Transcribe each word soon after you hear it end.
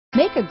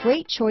Make a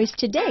great choice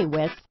today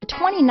with the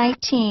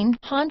 2019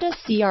 Honda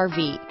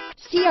CR-V.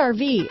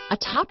 CR-V, a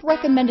top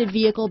recommended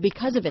vehicle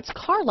because of its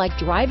car-like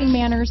driving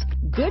manners,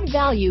 good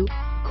value,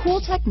 cool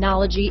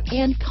technology,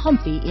 and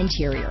comfy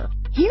interior.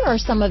 Here are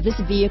some of this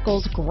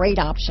vehicle's great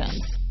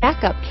options: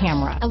 backup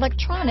camera,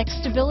 electronic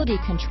stability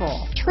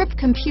control, trip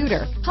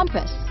computer,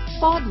 compass,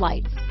 fog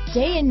lights,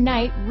 day and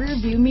night rear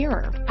view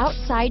mirror,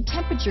 outside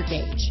temperature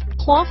gauge,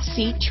 cloth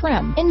seat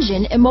trim,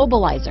 engine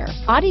immobilizer,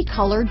 body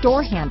color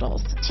door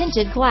handles,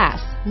 tinted glass,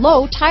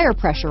 low tire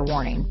pressure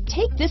warning.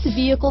 Take this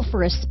vehicle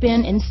for a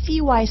spin and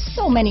see why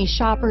so many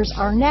shoppers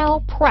are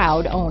now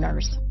proud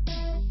owners.